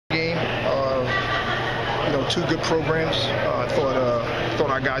two good programs. I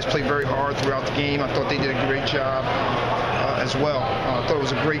thought our guys played very hard throughout the game. I thought they did a great job as well. I thought it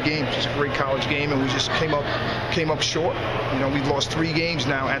was a great game, just a great college game, and we just came up short. We've lost 3 games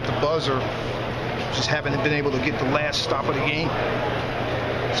now at the buzzer. Just haven't been able to get the last stop of the game.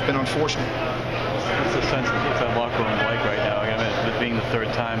 It's been unfortunate. What's the sense of that locker room like right now? I mean, it being the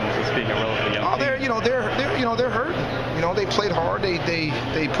 3rd time, this being a relatively young team. They're hurting. They played hard.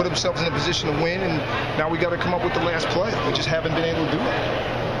 They put themselves in a position to win, and now we got to come up with the last play. We just haven't been able to do it.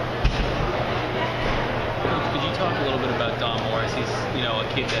 Could you talk a little bit about Dom Morris? He's a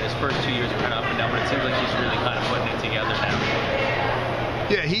kid that his first 2 years are kind of up and down, but it seems like he's really kind of putting it together now.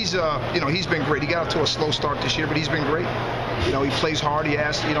 Yeah, he's been great. He got off to a slow start this year, but he's been great. He plays hard. He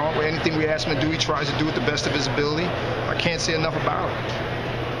asks, anything we ask him to do, he tries to do it the best of his ability. I can't say enough about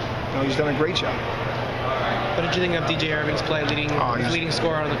him. He's done a great job. What did you think of DJ Irving's play, leading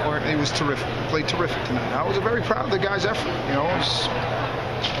scorer out on the court? He was terrific. He played terrific tonight. I was very proud of the guy's effort.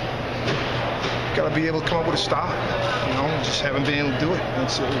 Got to be able to come up with a stop. Just haven't been able to do it.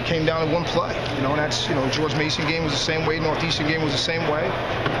 It came down to one play. And that's George Mason game was the same way. Northeastern game was the same way.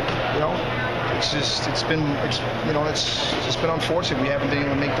 It's been unfortunate. We haven't been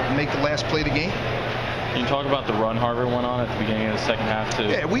able to make the last play of the game. Can you talk about the run Harvard went on at the beginning of the second half too?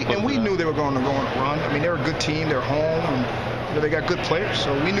 Yeah, we knew they were going to go on a run. I mean, they're a good team. They're home, and they got good players.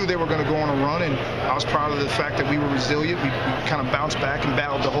 So we knew they were going to go on a run, and I was proud of the fact that we were resilient. We kind of bounced back and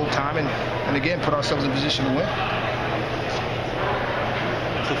battled the whole time, and again put ourselves in a position to win.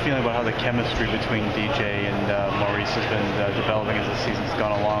 What's the feeling about how the chemistry between DJ and Maurice has been developing as the season's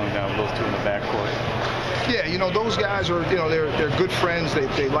gone along? Those two in the backcourt. Yeah, those guys are, they're good friends.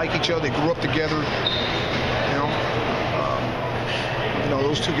 They like each other. They grew up together.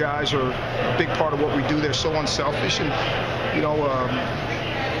 Those two guys are a big part of what we do. They're so unselfish, and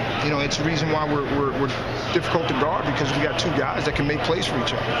it's the reason why we're difficult to guard, because we got 2 guys that can make plays for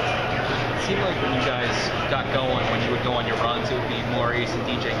each other. It seemed like when you guys got going, when you would go on your runs, it would be Maurice and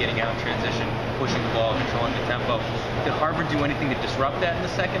DJ getting out in transition, pushing the ball, controlling the tempo. Did Harvard do anything to disrupt that in the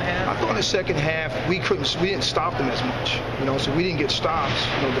second half? I thought in the second half we didn't stop them as much, so we didn't get stops.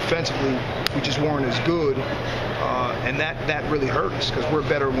 Defensively we just weren't as good, and that really hurt us, because we're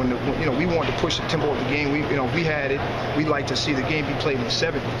better when we wanted to push the tempo of the game. We had it. We'd like to see the game be played in the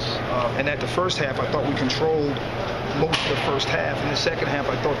 70s, and at the first half I thought we controlled most of the first half. In the second half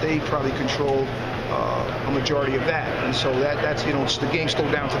I thought they probably controlled a majority of that, and so that's the game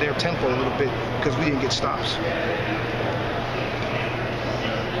slowed down to their tempo a little bit because we didn't get stops.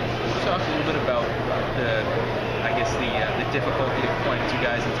 Talk a little bit about the difficulty of playing 2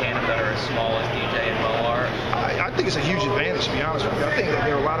 guys in tandem that are as small as DJ and Mo are. I think it's a huge advantage, to be honest with you. I think that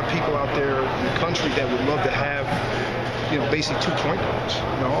there are a lot of people out there in the country that would love to have basically 2 point guards.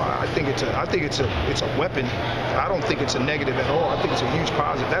 I think it's a weapon. I don't think it's a negative at all. I think it's a huge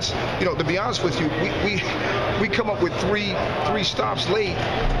positive. That's to be honest with you, we come up with three stops late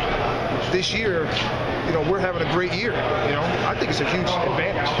this year. We're having a great year. I think it's a huge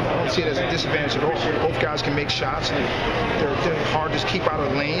advantage. I don't see it as a disadvantage at all. Both guys can make shots, and they're hard to keep out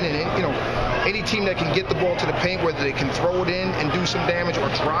of the lane. And any team that can get the ball to the paint, whether they can throw it in and do some damage or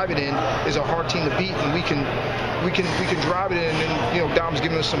drive it in, is a hard team to beat. And we can drive it in, and Dom's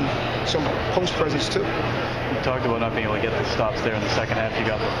giving us some post presence too. You talked about not being able to get the stops there in the second half. You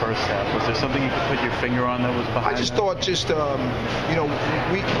got in the first half. Was there something you could put your finger on that was behind? I just thought we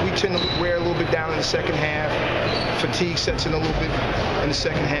tend to wear a little bit down in the second half. Fatigue sets in a little bit in the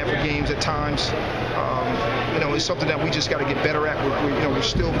second half of games at times. It's something that we just got to get better at. We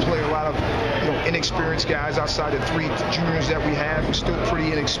still play a lot of inexperienced guys outside the 3 juniors that we have. We're still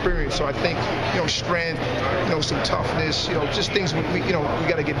pretty inexperienced. So I think strength, some toughness, just things we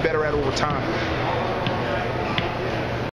got to get better at over time.